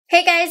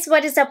Hey guys,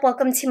 what is up?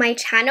 Welcome to my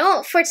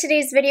channel. For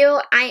today's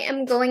video, I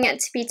am going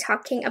to be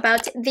talking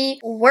about the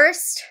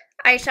worst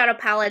eyeshadow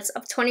palettes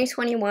of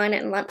 2021,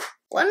 and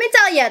let me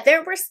tell you,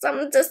 there were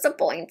some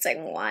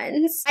disappointing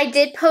ones. I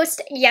did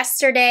post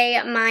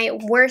yesterday my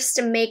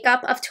worst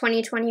makeup of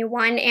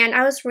 2021, and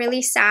I was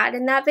really sad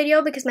in that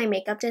video because my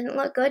makeup didn't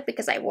look good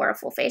because I wore a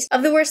full face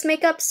of the worst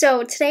makeup.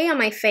 So today on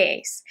my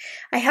face,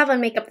 I have a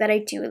makeup that I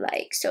do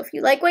like. So if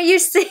you like what you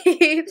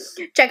see,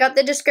 check out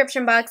the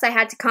description box. I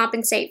had to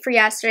compensate for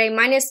yesterday,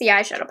 minus the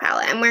eyeshadow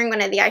palette. I'm wearing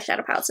one of the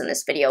eyeshadow palettes in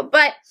this video.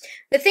 But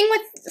the thing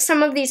with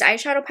some of these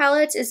eyeshadow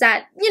palettes is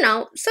that, you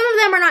know, some of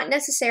them are not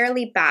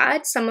necessarily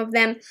bad. Some of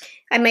them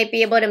I might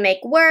be able to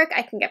make work,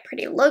 I can get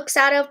pretty looks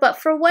out of, but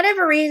for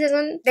whatever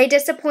reason, they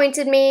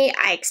disappointed me,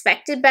 I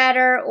expected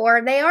better,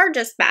 or they are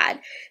just bad.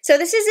 So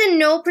this is in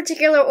no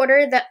particular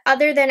order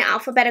other than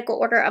alphabetical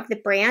order of the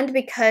brand,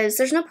 because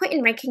there's no point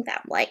in ranking them.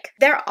 Like,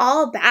 they're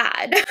all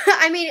bad.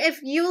 I mean, if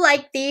you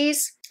like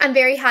these, I'm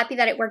very happy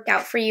that it worked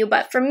out for you,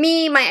 but for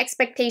me, my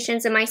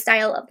expectations and my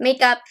style of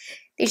makeup,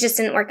 these just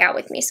didn't work out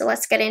with me, so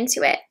let's get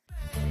into it.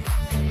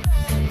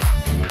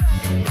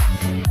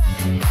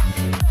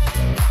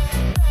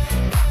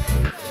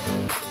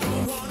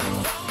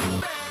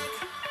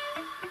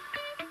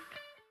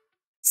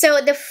 So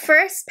the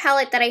first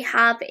palette that I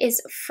have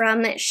is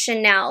from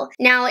Chanel.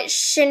 Now,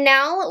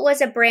 Chanel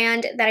was a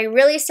brand that I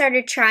really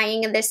started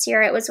trying this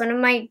year. It was one of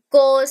my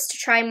goals to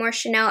try more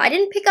Chanel. I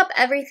didn't pick up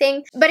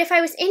everything, but if I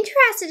was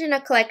interested in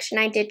a collection,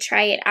 I did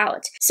try it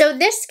out. So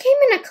this came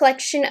in a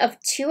collection of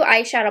 2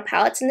 eyeshadow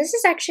palettes, and this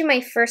is actually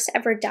my first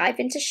ever dive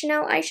into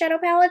Chanel eyeshadow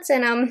palettes,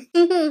 and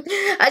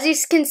as you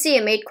can see,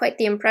 it made quite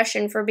the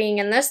impression for being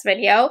in this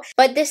video.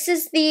 But this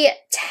is the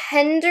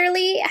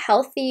Tenderly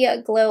Healthy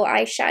Glow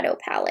eyeshadow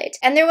palette.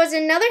 And there was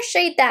another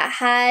shade that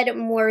had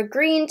more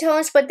green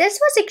tones, but this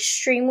was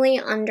extremely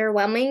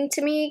underwhelming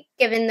to me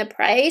given the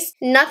price.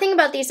 Nothing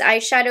about these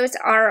eyeshadows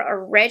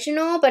are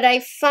original, but I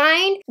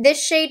find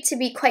this shade to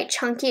be quite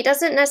chunky. It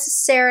doesn't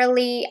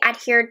necessarily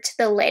adhere to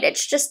the lid.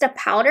 It's just a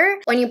powder.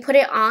 When you put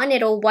it on,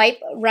 it'll wipe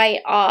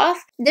right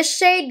off. This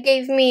shade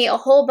gave me a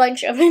whole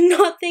bunch of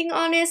nothing,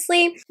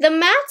 honestly. The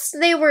mattes,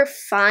 they were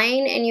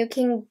fine, and you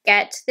can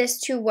get this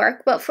to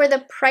work, but for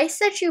the price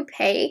that you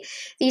pay,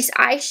 these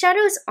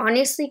eyeshadows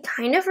honestly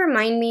kind of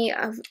remind me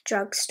of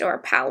drugstore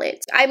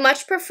palettes. I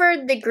much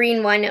preferred the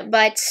green one,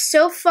 but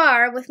so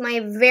far, with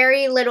my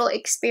very little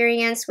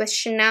experience with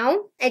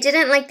Chanel, I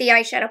didn't like the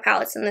eyeshadow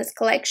palettes in this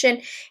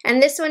collection,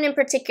 and this one in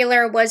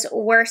particular was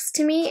worse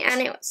to me,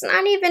 and it was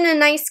not even a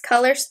nice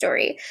color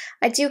story.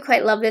 I do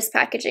quite love this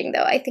packaging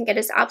though. I think it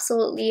is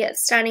absolutely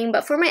stunning,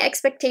 but for my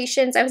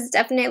expectations, I was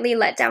definitely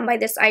let down by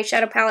this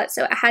eyeshadow palette,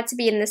 so it had to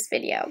be in this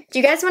video. Do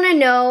you guys want to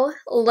know,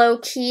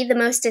 low-key, the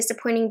most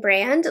disappointing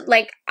brand?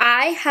 Like,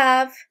 I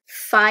have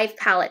 5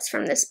 palettes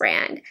from this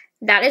brand.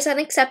 That is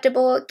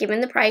unacceptable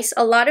given the price.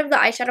 A lot of the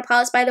eyeshadow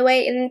palettes, by the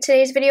way, in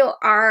today's video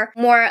are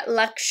more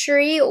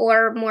luxury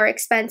or more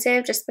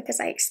expensive just because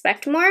I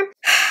expect more.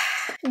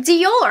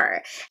 Dior.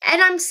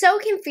 And I'm so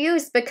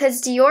confused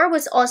because Dior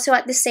was also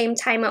at the same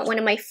time at one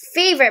of my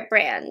favorite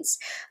brands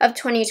of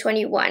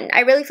 2021.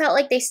 I really felt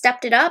like they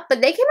stepped it up,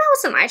 but they came out with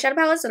some eyeshadow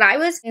palettes that I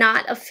was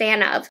not a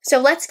fan of. So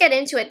let's get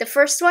into it. The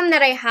first one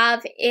that I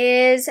have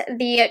is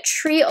the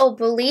Trio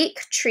Oblique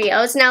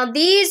Trios. Now,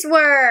 these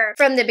were,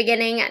 from the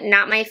beginning,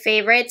 not my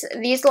favorites.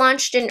 These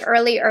launched in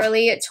early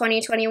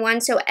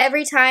 2021, so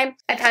every time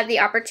I've had the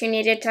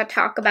opportunity to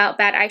talk about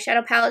bad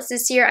eyeshadow palettes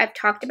this year, I've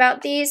talked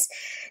about these.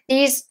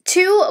 These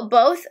two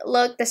both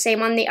look the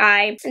same on the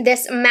eye.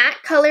 This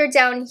matte color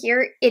down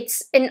here,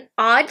 it's an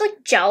odd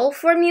like gel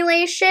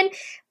formulation,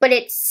 but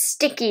it's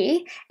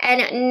sticky,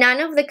 and none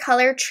of the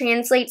color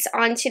translates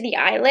onto the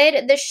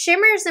eyelid. The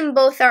shimmers in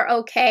both are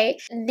okay.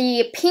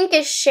 The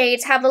pinkish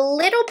shades have a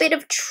little bit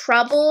of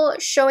trouble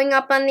showing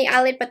up on the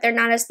eyelid, but they're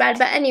not as bad.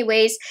 But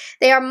anyways,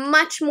 they are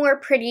much more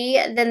pretty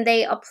than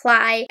they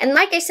apply. And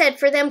like I said,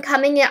 for them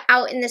coming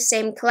out in the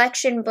same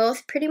collection,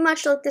 both pretty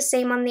much look the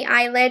same on the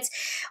eyelids.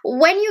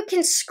 When you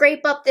can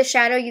scrape up the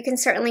shadow, you can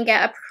certainly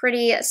get a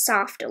pretty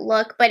soft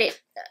look, but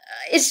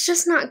it's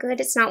just not good.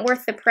 It's not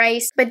worth the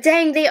price. But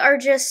dang, they are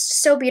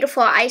just so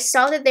beautiful. I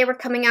saw that they were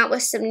coming out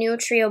with some new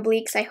Trio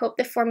Obliques. I hope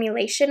the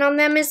formulation on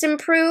them is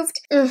improved.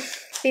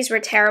 These were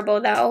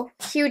terrible though.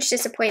 Huge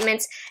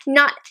disappointments.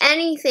 Not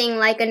anything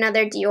like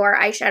another Dior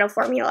eyeshadow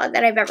formula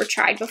that I've ever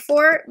tried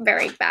before.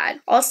 Very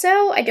bad.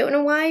 Also, I don't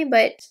know why,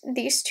 but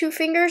these 2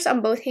 fingers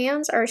on both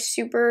hands are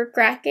super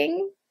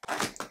cracking.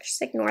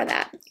 Just ignore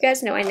that. You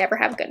guys know I never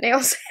have good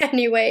nails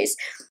anyways.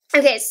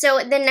 Okay, so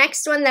the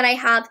next one that I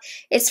have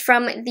is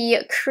from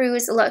the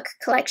Cruise Look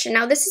collection.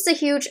 Now, this is a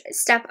huge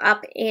step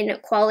up in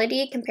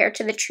quality compared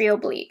to the Trio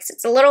Obliques.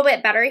 It's a little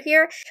bit better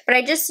here, but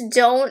I just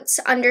don't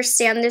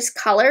understand this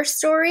color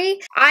story.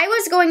 I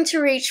was going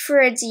to reach for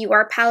a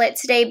Dior palette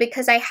today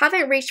because I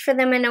haven't reached for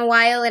them in a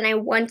while and I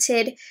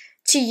wanted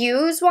to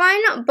use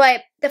one,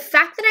 but the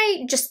fact that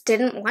I just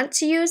didn't want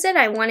to use it,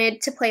 I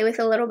wanted to play with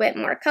a little bit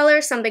more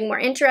color, something more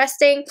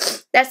interesting,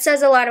 that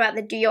says a lot about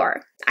the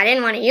Dior. I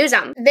didn't want to use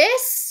them.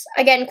 This,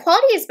 again,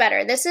 quality is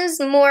better. This is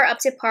more up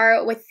to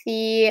par with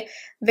the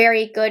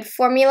very good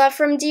formula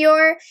from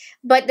Dior,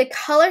 but the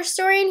color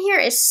story in here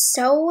is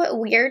so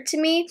weird to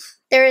me.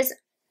 There is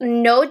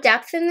no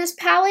depth in this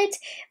palette,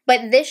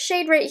 but this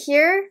shade right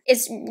here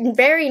is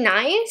very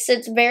nice.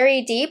 It's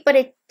very deep, but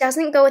it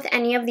doesn't go with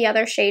any of the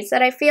other shades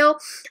that I feel.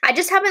 I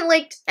just haven't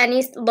liked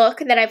any look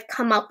that I've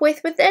come up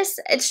with this.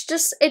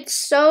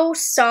 It's so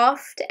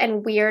soft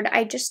and weird.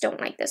 I just don't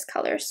like this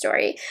color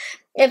story.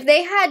 If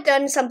they had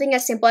done something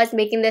as simple as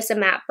making this a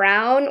matte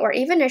brown or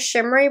even a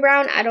shimmery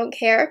brown, I don't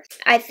care.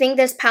 I think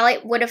this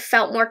palette would have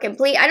felt more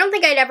complete. I don't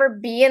think I'd ever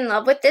be in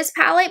love with this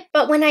palette,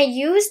 but when I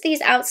use these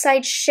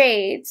outside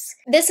shades,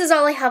 this is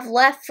all I have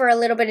left for a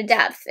little bit of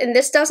depth, and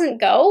this doesn't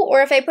go.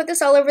 Or if I put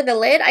this all over the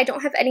lid, I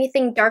don't have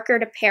anything darker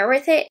to pair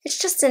with it. It's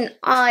just an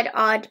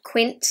odd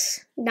quint.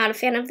 Not a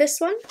fan of this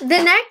one.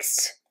 The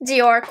next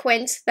Dior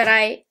quint that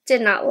I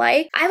did not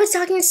like. I was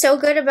talking so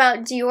good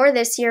about Dior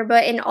this year,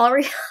 but in all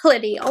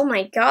reality, oh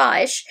my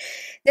gosh,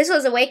 this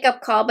was a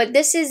wake-up call. But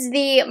this is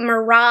the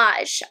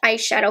Mirage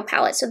eyeshadow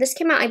palette. So this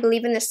came out, I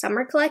believe, in the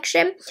summer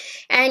collection,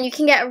 and you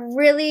can get a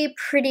really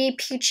pretty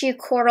peachy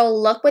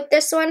coral look with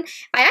this one.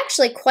 I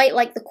actually quite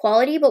like the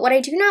quality, but what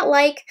I do not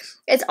like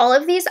is all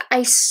of these,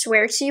 I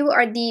swear to you,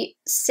 are the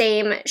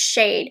same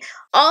shade.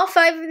 All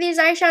 5 of these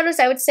eyeshadows,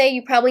 I would say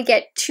you probably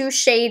get 2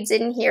 shades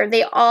in here.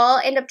 They all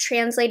end up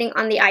translating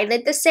on the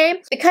eyelid the same.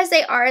 Because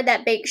they are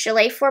that baked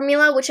gelée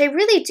formula, which I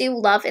really do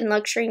love in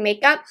luxury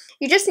makeup,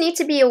 you just need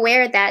to be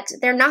aware that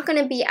they're not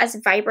going to be as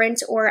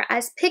vibrant or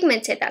as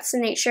pigmented. That's the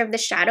nature of the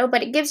shadow,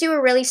 but it gives you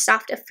a really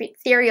soft,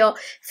 ethereal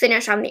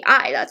finish on the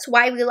eye. That's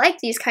why we like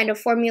these kind of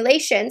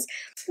formulations.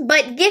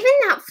 But given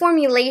that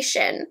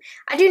formulation,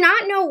 I do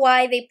not know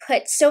why they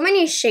put so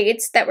many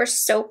shades that were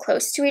so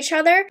close to each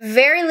other.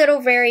 Very little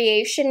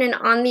variation, and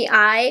on the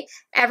eye,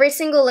 every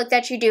single look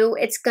that you do,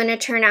 it's gonna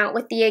turn out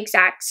with the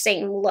exact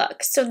same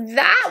look. So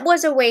that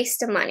was a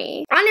waste of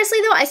money. Honestly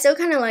though, I still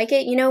kind of like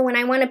it. You know, when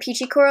I want a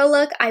peachy coral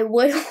look, I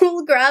would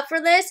grab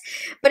for this.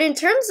 But in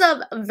terms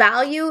of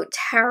value,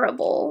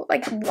 terrible.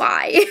 Like,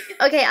 why?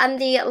 Okay, and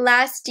the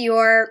last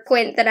Dior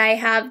quint that I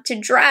have to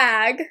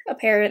drag,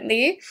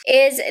 apparently,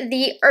 is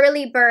the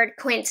Early Bird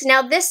quint.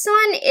 Now this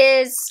one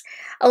is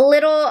a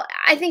little,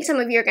 I think some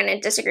of you are going to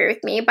disagree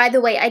with me. By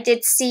the way, I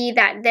did see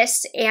that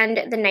this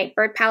and the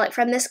Nightbird palette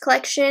from this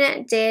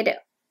collection did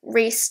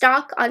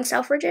restock on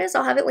Selfridges.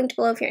 I'll have it linked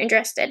below if you're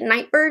interested.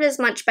 Nightbird is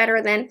much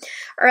better than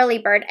Early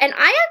Bird, and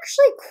I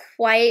actually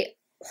quite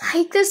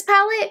like this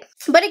palette,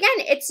 but again,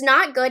 it's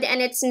not good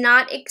and it's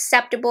not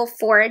acceptable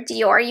for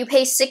Dior. You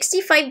pay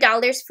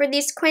 $65 for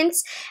these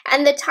quints,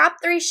 and the top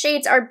 3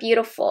 shades are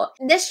beautiful.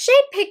 This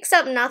shade picks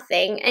up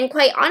nothing, and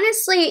quite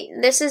honestly,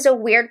 this is a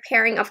weird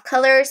pairing of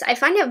colors. I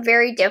find it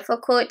very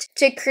difficult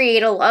to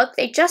create a look.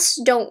 They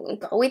just don't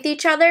go with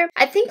each other.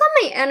 I think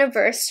on my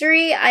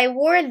anniversary, I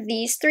wore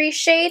these 3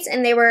 shades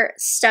and they were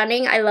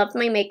stunning. I loved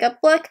my makeup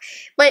look,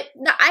 but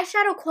the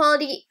eyeshadow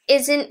quality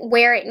isn't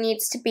where it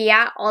needs to be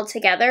at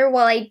altogether.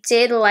 While I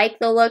did like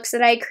the looks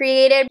that I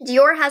created,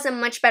 Dior has a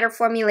much better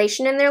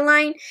formulation in their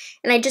line,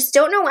 and I just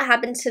don't know what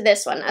happened to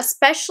this one,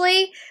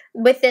 especially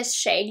with this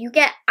shade. You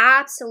get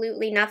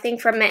absolutely nothing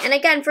from it, and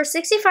again, for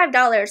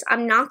 $65,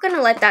 I'm not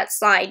gonna let that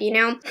slide, you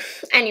know?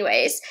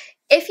 Anyways,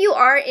 if you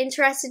are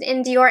interested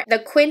in Dior, the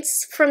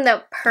quints from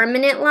the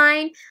permanent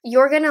line,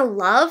 you're gonna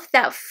love.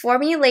 That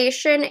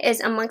formulation is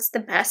amongst the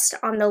best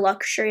on the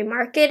luxury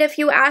market, if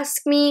you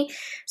ask me.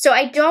 So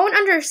I don't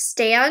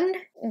understand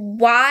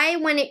why,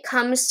 when it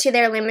comes to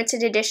their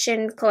limited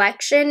edition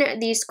collection,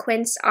 these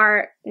quints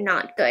are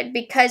not good,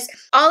 because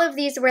all of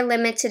these were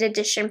limited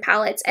edition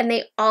palettes and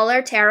they all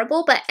are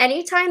terrible, but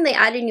anytime they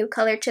add a new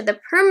color to the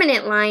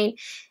permanent line,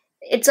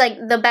 it's like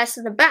the best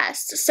of the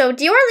best. So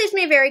Dior leaves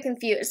me very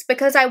confused,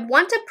 because I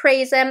want to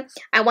praise them.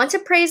 I want to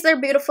praise their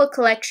beautiful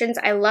collections.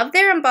 I love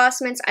their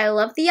embossments. I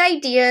love the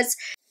ideas.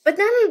 But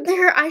then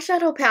their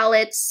eyeshadow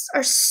palettes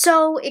are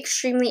so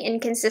extremely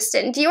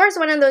inconsistent. Dior is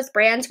one of those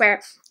brands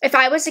where if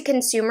I was a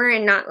consumer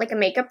and not like a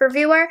makeup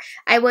reviewer,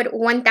 I would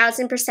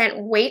 1000%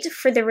 wait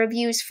for the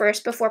reviews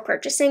first before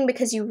purchasing,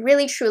 because you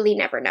really truly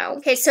never know.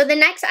 Okay, so the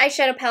next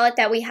eyeshadow palette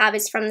that we have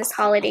is from this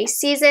holiday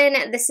season.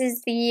 This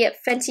is the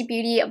Fenty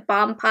Beauty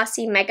Bomb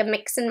Posse Mega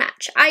Mix and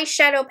Match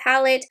eyeshadow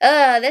palette.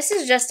 This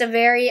is just a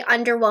very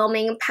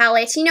underwhelming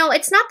palette. You know,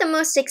 it's not the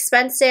most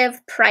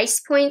expensive price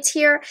point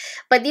here,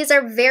 but these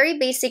are very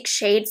basic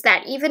shades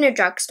that even a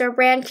drugstore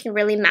brand can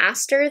really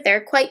master.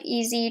 They're quite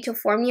easy to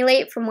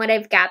formulate from what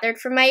I've gathered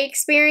from my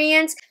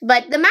experience,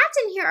 but the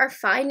mattes in here are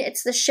fine.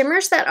 It's the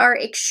shimmers that are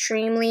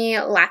extremely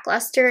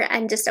lackluster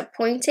and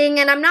disappointing,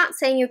 and I'm not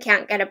saying you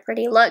can't get a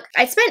pretty look.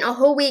 I spent a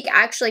whole week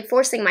actually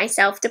forcing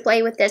myself to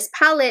play with this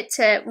palette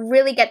to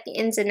really get the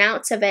ins and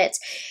outs of it,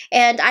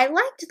 and I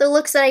liked the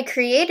looks that I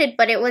created,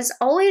 but it was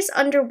always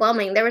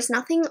underwhelming. There was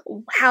nothing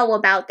wow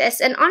about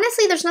this, and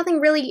honestly, there's nothing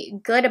really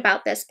good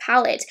about this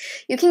palette.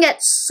 You can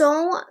get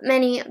so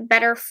many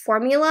better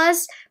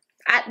formulas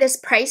at this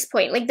price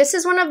point. Like, this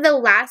is one of the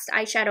last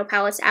eyeshadow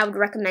palettes I would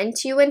recommend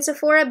to you in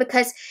Sephora,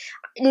 because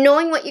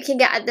knowing what you can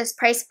get at this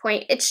price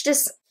point, it's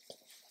just,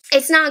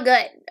 it's not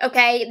good,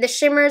 okay? The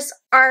shimmers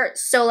are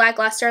so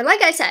lackluster.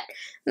 Like I said,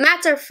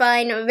 mattes are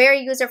fun, very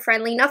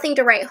user-friendly, nothing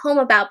to write home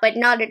about, but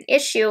not an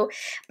issue.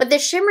 But the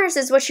shimmers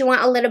is what you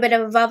want a little bit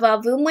of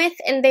va-va-voom with,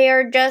 and they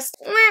are just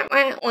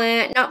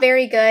not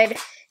very good.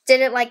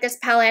 Didn't like this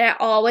palette at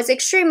all. Was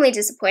extremely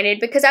disappointed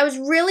because I was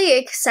really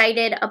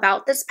excited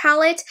about this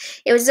palette.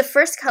 It was the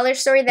first color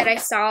story that I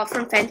saw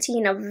from Fenty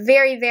in a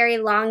very, very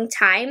long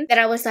time that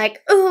I was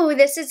like, ooh,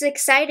 this is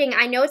exciting.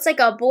 I know it's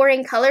like a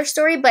boring color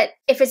story, but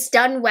if it's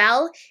done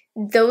well,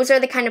 those are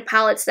the kind of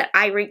palettes that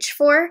I reach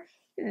for.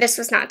 This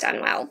was not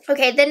done well.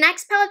 Okay, the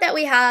next palette that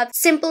we have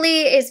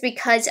simply is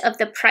because of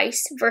the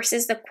price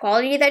versus the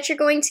quality that you're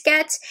going to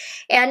get.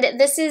 And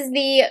this is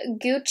the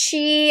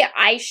Gucci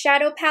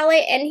eyeshadow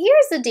palette. And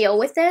here's the deal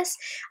with this.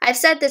 I've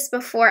said this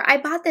before. I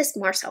bought this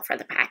more so for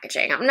the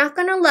packaging. I'm not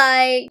gonna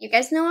lie. You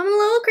guys know I'm a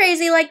little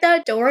crazy like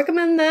that. Don't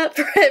recommend that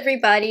for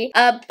everybody.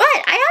 But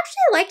I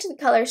actually liked the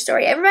color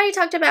story. Everybody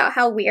talked about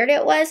how weird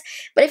it was.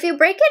 But if you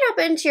break it up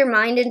into your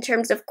mind in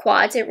terms of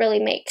quads, it really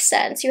makes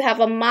sense. You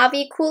have a mauve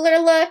cooler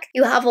look.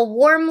 You have a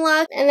warm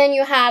look, and then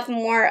you have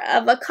more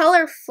of a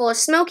colorful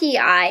smoky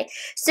eye.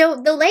 So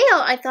the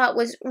layout I thought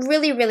was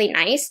really, really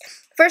nice.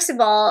 First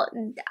of all,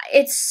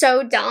 it's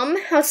so dumb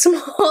how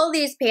small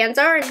these pans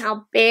are and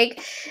how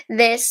big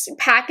this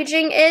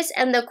packaging is,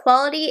 and the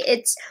quality,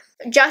 it's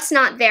just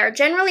not there.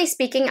 Generally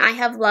speaking, I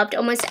have loved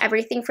almost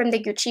everything from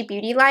the Gucci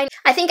beauty line.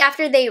 I think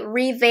after they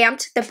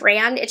revamped the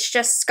brand, it's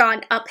just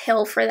gone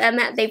uphill for them.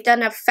 They've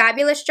done a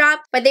fabulous job,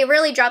 but they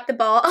really dropped the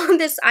ball on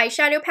this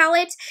eyeshadow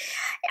palette.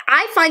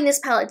 I find this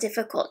palette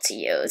difficult to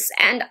use,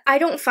 and I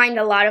don't find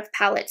a lot of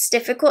palettes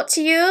difficult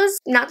to use.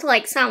 Not to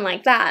like sound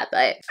like that,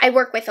 but I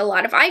work with a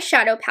lot of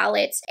eyeshadow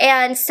palettes,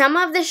 and some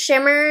of the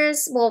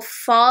shimmers will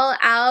fall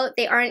out.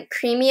 They aren't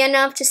creamy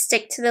enough to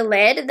stick to the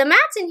lid. The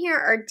mattes in here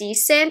are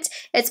decent.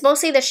 It's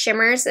mostly the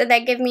shimmers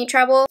that give me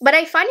trouble, but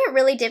I find it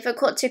really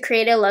difficult to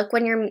create a look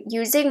when you're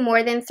using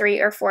more than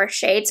 3 or 4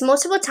 shades.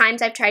 Multiple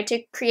times I've tried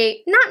to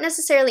create not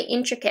necessarily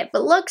intricate,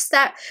 but looks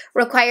that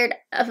required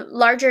a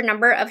larger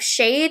number of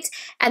shades,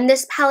 and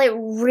this palette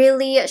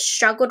really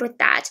struggled with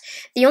that.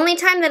 The only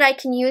time that I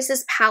can use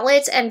this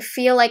palette and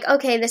feel like,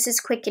 okay, this is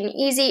quick and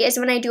easy is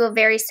when I do a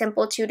very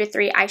simple 2 to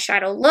 3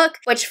 eyeshadow look,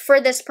 which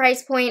for this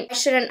price point, I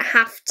shouldn't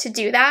have to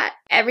do that.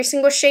 Every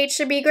single shade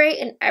should be great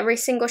and every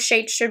single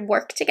shade should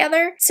work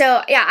together.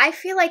 So yeah, I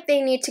feel like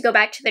they need to go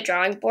back to the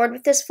drawing board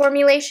with this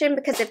formulation,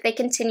 because if they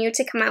continue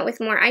to come out with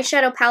more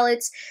eyeshadow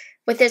palettes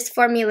with this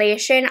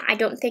formulation, I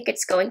don't think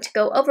it's going to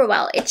go over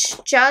well. It's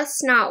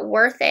just not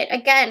worth it.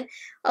 Again,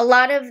 a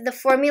lot of the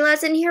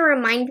formulas in here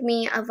remind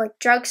me of like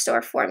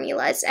drugstore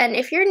formulas. And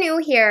if you're new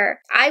here,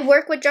 I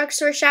work with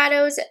drugstore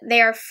shadows. They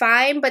are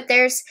fine, but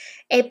there's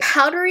a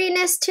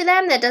powderiness to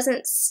them that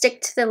doesn't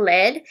stick to the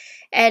lid.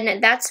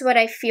 And that's what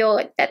I feel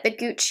that the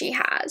Gucci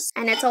has.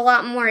 And it's a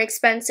lot more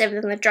expensive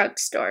than the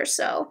drugstore,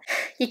 so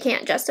you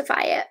can't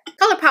justify it.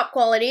 ColourPop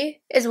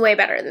quality is way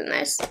better than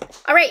this.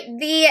 All right,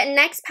 the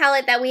next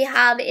palette that we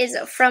have is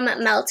from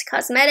Melt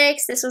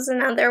Cosmetics. This was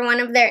another one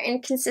of their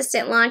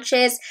inconsistent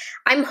launches.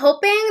 I'm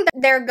hoping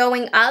that they're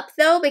going up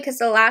though, because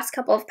the last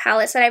couple of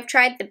palettes that I've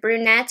tried, the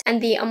Brunette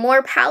and the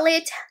Amore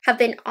palette, have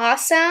been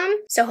awesome.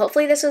 So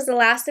hopefully this was the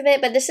last of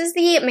it, but this is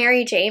the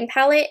Mary Jane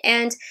palette,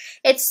 and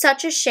it's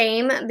such a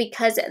shame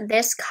because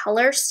this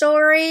color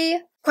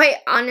story, quite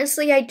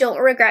honestly, I don't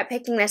regret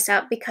picking this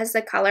up because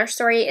the color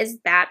story is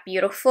that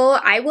beautiful.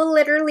 I will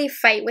literally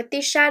fight with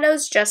these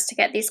shadows just to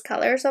get these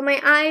colors on my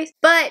eyes,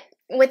 but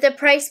with the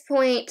price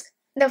point,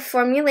 the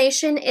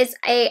formulation is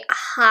a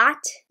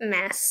hot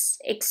mess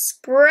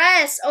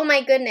express. Oh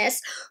my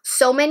goodness.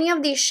 So many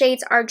of these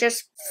shades are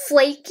just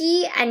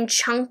flaky and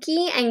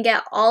chunky and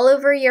get all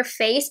over your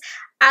face.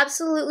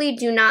 Absolutely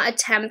do not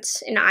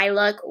attempt an eye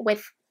look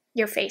with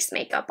your face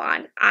makeup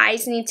on.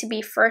 Eyes need to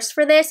be first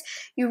for this.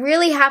 You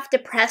really have to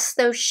press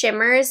those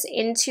shimmers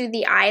into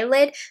the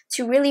eyelid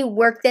to really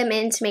work them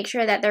in to make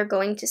sure that they're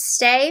going to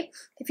stay.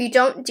 If you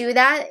don't do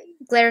that,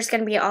 glitter's going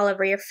to be all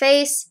over your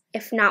face,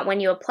 if not when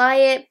you apply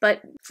it,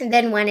 but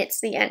then when it's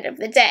the end of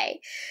the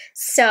day.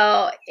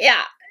 So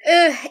yeah,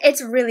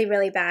 it's really,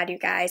 really bad, you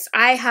guys.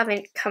 I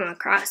haven't come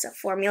across a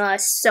formula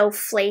so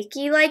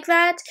flaky like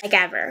that, like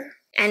ever.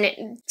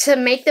 And to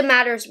make the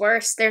matters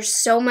worse, there's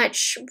so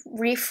much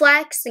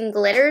reflex and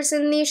glitters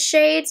in these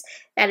shades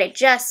that it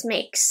just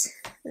makes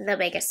the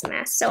biggest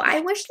mess. So I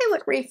wish they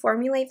would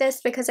reformulate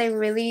this because I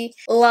really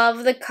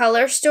love the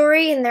color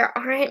story, and there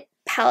aren't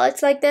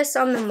palettes like this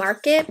on the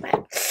market,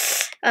 but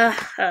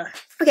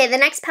Okay, the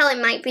next palette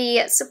might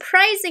be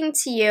surprising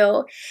to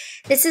you.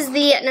 This is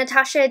the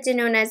Natasha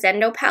Denona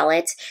Zendo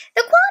palette.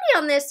 The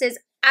quality on this is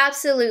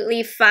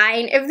absolutely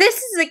fine. If this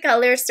is a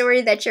color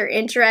story that you're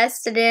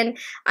interested in,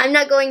 I'm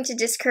not going to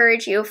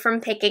discourage you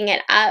from picking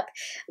it up.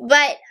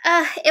 But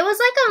it was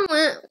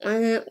like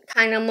a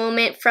kind of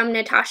moment from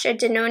Natasha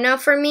Denona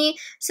for me.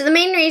 So the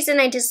main reason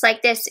I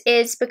dislike this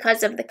is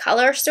because of the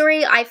color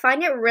story. I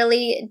find it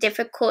really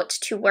difficult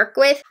to work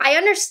with. I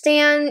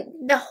understand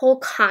the whole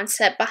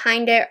concept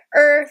behind it.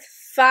 Earth,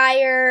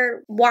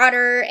 fire,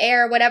 water,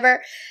 air,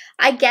 whatever.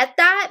 I get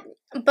that.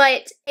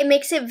 But it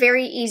makes it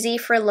very easy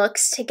for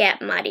looks to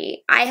get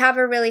muddy. I have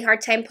a really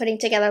hard time putting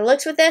together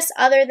looks with this,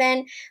 other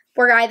than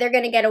we're either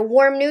going to get a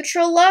warm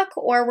neutral look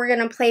or we're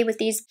going to play with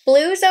these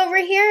blues over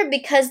here,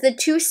 because the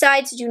two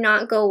sides do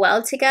not go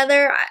well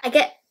together. I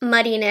get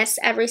muddiness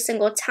every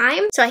single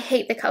time, so I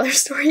hate the color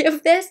story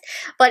of this.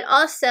 But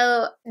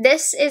also,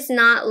 this is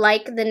not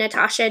like the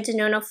Natasha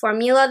Denona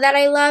formula that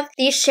I love.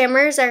 These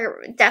shimmers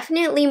are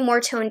definitely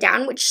more toned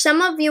down, which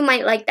some of you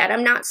might like that.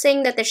 I'm not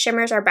saying that the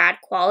shimmers are bad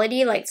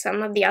quality like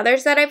some of the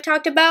others that I've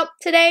talked about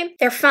today.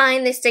 They're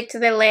fine, they stick to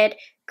the lid.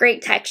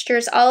 Great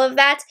textures, all of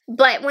that.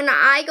 But when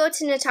I go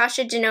to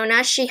Natasha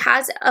Denona, she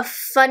has a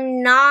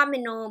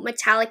phenomenal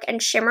metallic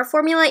and shimmer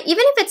formula.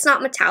 Even if it's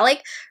not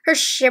metallic, her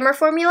shimmer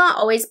formula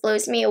always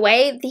blows me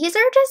away. These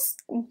are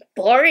just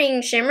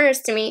boring shimmers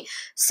to me.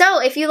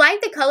 So if you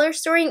like the color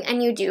story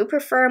and you do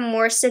prefer a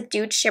more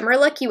subdued shimmer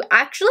look, you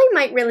actually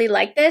might really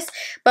like this.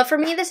 But for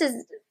me, this is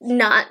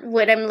not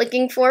what I'm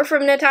looking for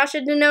from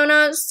Natasha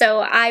Denona, so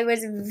I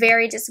was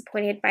very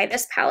disappointed by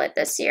this palette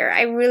this year.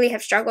 I really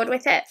have struggled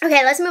with it.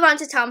 Okay, let's move on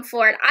to Tom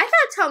Ford. I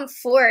thought Tom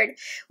Ford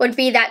would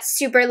be that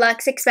super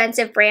luxe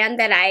expensive brand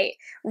that I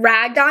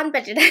ragged on,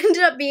 but it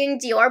ended up being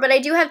Dior. But I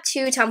do have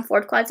two Tom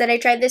Ford quads that I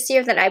tried this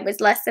year that I was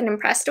less than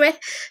impressed with.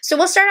 So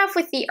we'll start off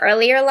with the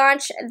earlier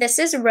launch. This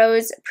is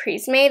Rose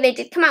Prisme. They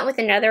did come out with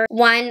another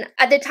one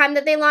at the time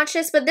that they launched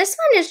this, but this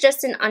one is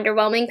just an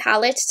underwhelming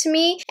palette to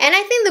me, and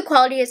I think the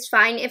quality is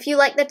fine. If you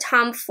like the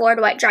Tom Ford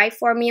wet dry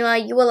formula,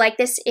 you will like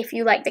this if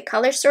you like the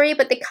color story,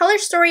 but the color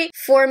story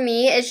for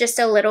me is just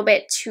a little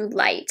bit too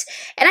light.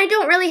 And I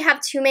don't really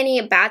have too many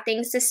bad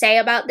things to say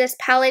about this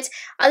palette,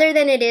 other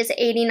than it is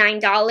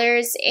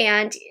 $89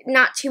 and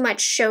not too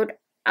much showed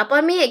up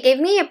on me. It gave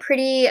me a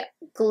pretty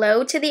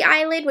glow to the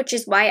eyelid, which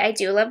is why I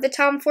do love the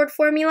Tom Ford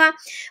formula,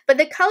 but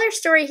the color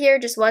story here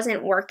just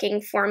wasn't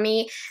working for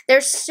me.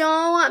 There's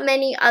so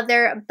many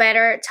other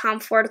better Tom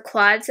Ford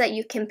quads that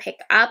you can pick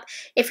up.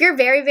 If you're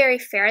very, very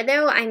fair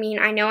though, I mean,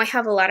 I know I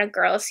have a lot of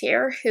girls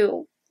here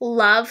who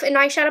love an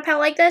eyeshadow palette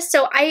like this,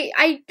 so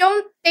I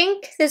don't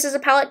think this is a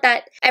palette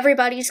that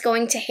everybody's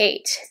going to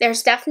hate.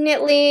 There's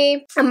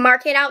definitely a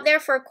market out there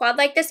for a quad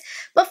like this,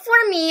 but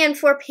for me, and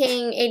for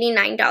paying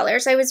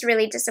 $89, I was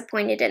really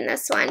disappointed in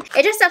this one.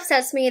 It just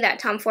upsets me that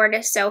Tom Ford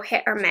is so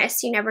hit or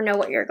miss. You never know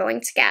what you're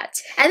going to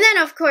get. And then,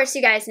 of course,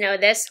 you guys know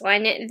this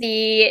one,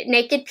 the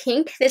Naked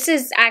Pink. This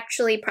is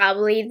actually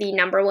probably the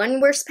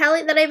 #1 worst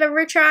palette that I've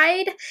ever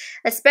tried,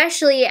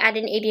 especially at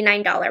an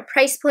 $89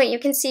 price point. You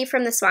can see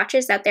from the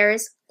swatches that there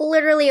is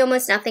literally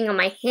almost nothing on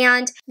my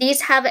hand.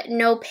 These have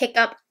no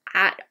pickup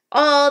at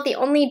all. The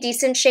only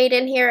decent shade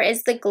in here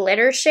is the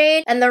glitter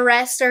shade, and the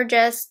rest are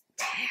just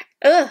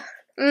ugh.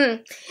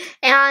 And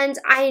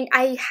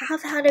I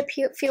have had a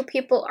few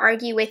people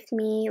argue with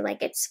me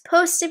like it's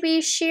supposed to be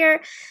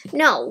sheer.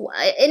 No,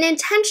 an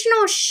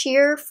intentional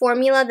sheer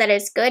formula that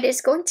is good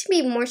is going to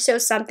be more so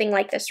something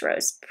like this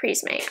Rose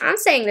Prisme. I'm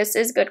saying this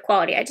is good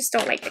quality. I just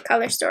don't like the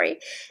color story.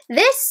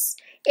 This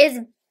is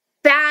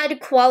bad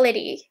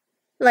quality.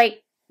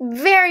 Like,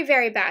 very,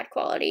 very bad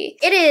quality.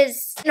 It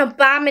is an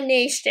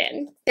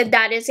abomination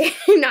that is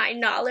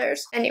 $89.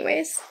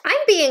 Anyways, I'm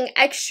being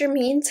extra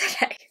mean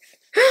today.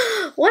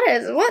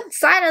 What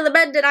side of the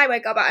bed did I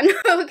wake up on?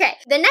 Okay,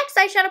 the next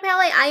eyeshadow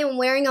palette I am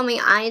wearing on my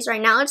eyes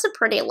right now. It's a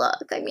pretty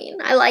look. I mean,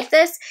 I like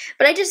this,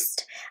 but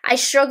I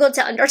struggle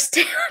to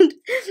understand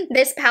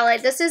this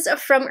palette. This is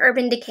from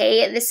Urban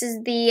Decay. This is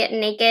the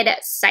Naked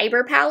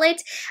Cyber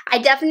palette. I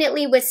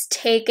definitely was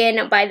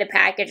taken by the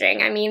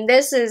packaging. I mean,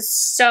 this is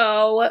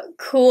so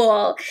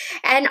cool.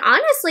 And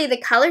honestly, the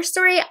color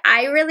story,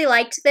 I really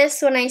liked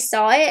this when I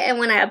saw it, and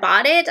when I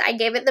bought it, I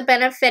gave it the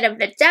benefit of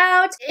the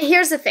doubt.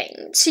 Here's the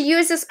thing. To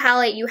use this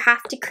palette, you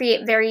have to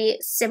create very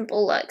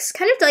simple looks,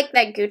 kind of like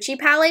that Gucci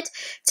palette.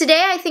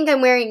 Today, I think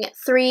I'm wearing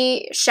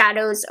 3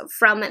 shadows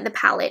from the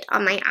palette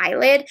on my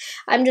eyelid.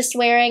 I'm just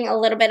wearing a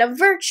little bit of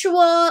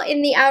Virtual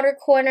in the outer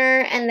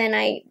corner, and then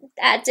I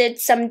added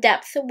some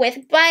depth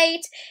with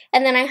Bite,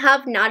 and then I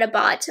have Not a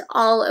Bot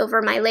all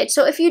over my lid.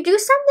 So if you do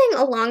something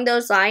along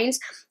those lines,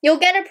 you'll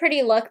get a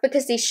pretty look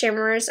because these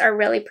shimmers are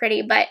really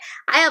pretty, but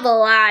I have a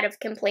lot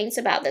of complaints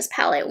about this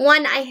palette.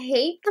 One, I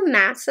hate the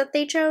mattes that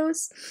they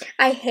chose.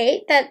 I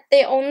hate that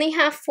they only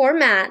have 4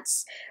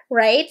 mattes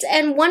right?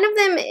 And one of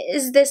them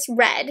is this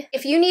red.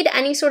 If you need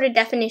any sort of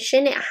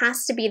definition, it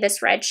has to be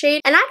this red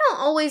shade. And I don't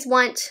always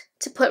want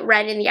to put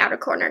red in the outer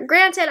corner.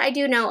 Granted, I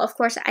do know, of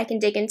course, I can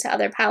dig into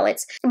other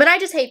palettes, but I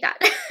just hate that.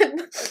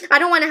 I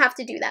don't want to have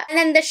to do that. And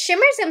then the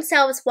shimmers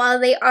themselves, while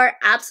they are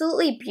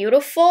absolutely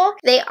beautiful,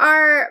 they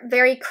are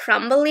very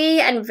crumbly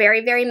and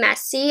very, very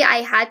messy. I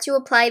had to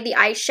apply the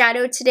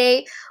eyeshadow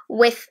today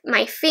with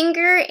my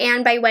finger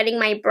and by wetting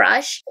my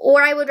brush,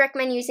 or I would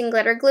recommend using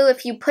glitter glue.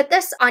 If you put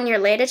this on your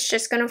lid, it's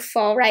just gonna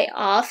fall right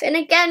off. And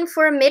again,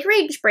 for a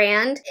mid-range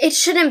brand, it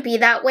shouldn't be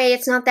that way.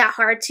 It's not that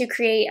hard to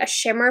create a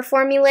shimmer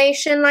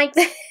formulation like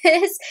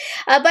this.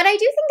 But I do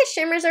think the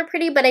shimmers are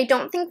pretty, but I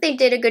don't think they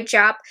did a good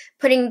job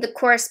putting the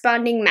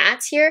corresponding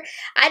mattes here.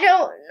 I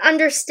don't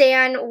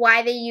understand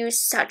why they use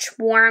such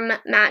warm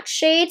matte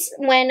shades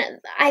when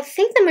I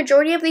think the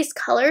majority of these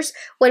colors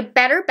would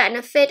better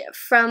benefit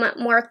from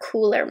more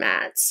cooler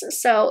mattes.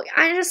 So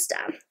I just,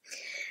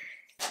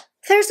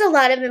 there's a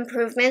lot of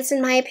improvements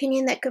in my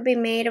opinion that could be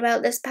made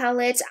about this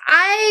palette.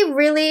 I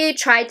really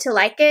tried to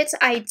like it.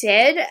 I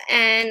did,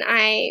 and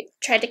I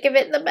tried to give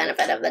it the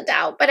benefit of the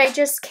doubt, but I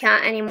just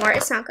can't anymore.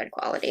 It's not good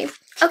quality.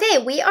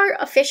 Okay, we are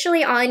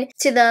officially on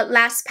to the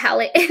last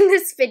palette in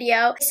this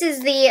video. This is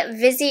the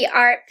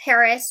Viseart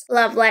Paris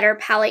Love Letter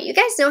palette. You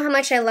guys know how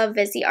much I love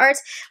Viseart,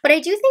 but I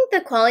do think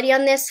the quality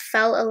on this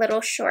fell a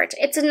little short.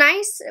 It's a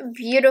nice,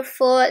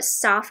 beautiful,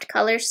 soft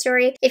color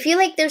story. If you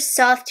like those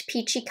soft,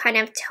 peachy kind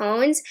of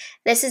tones,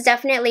 this is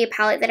definitely a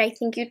palette that I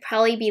think you'd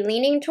probably be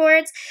leaning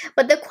towards.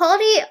 But the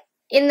quality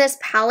in this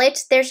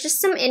palette, there's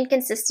just some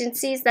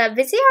inconsistencies that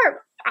Viseart,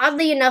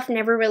 oddly enough,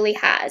 never really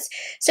has.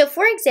 So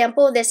for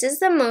example, this is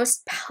the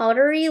most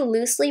powdery,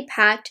 loosely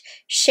packed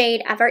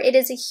shade ever. It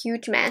is a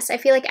huge mess. I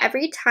feel like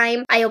every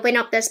time I open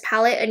up this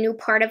palette, a new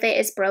part of it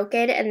is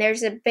broken and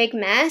there's a big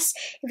mess.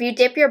 If you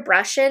dip your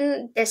brush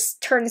in, this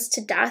turns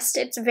to dust.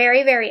 It's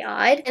very, very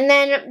odd. And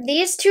then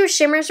these two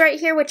shimmers right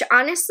here, which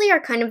honestly are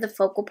kind of the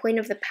focal point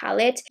of the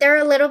palette, they're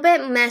a little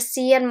bit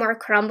messy and more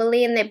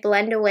crumbly and they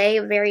blend away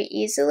very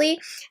easily.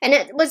 And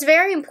it was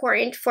very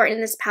important for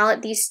in this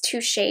palette, these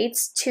two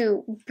shades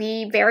to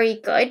be very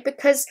good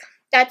because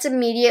that's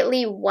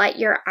immediately what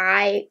your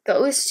eye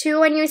goes to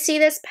when you see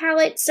this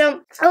palette.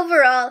 So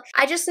overall,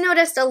 I just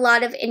noticed a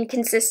lot of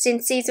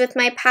inconsistencies with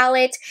my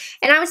palette,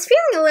 and I was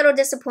feeling a little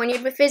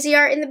disappointed with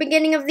Viseart in the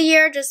beginning of the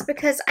year just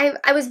because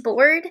I was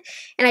bored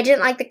and I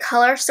didn't like the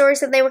color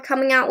stories that they were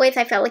coming out with.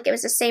 I felt like it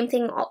was the same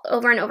thing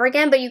over and over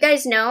again, but you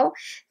guys know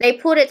they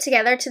pulled it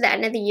together to the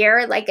end of the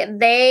year. Like,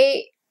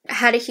 they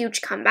had a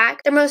huge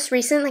comeback. Their most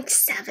recent, like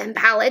 7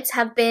 palettes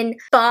have been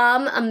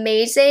bomb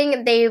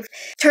amazing. They've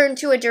turned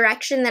to a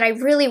direction that I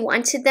really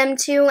wanted them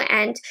to,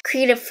 and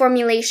creative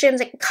formulations,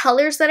 like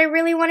colors that I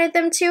really wanted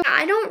them to.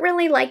 I don't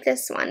really like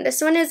this one. This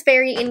one is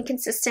very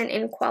inconsistent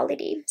in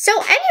quality. So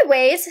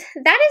anyways,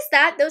 that is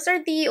that. Those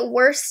are the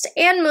worst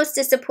and most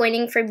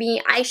disappointing for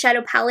me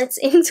eyeshadow palettes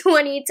in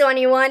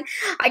 2021.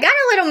 I got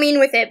a little mean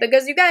with it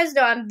because you guys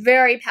know I'm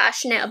very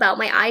passionate about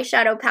my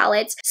eyeshadow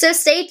palettes. So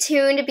stay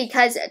tuned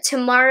because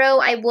tomorrow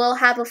I will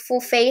have a full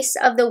face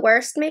of the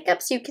worst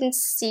makeup so you can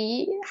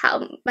see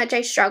how much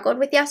I struggled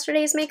with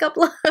yesterday's makeup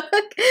look.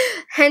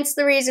 Hence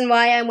the reason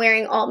why I'm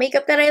wearing all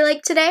makeup that I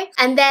like today.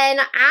 And then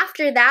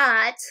after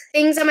that,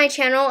 things on my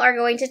channel are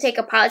going to take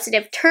a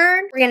positive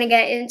turn. We're going to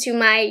get into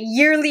my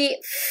yearly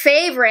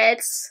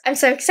favorites. I'm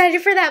so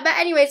excited for that. But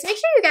anyways, make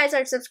sure you guys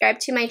are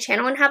subscribed to my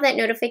channel and have that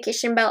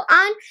notification bell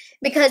on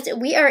because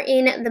we are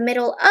in the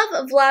middle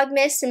of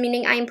Vlogmas,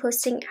 meaning I am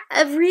posting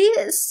every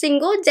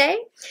single day.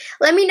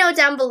 Let me know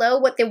down below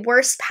what the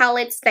worst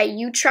palettes that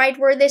you tried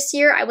were this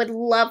year. I would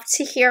love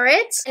to hear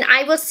it. And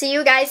I will see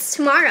you guys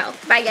tomorrow.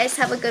 Bye guys,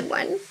 have a good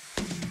one.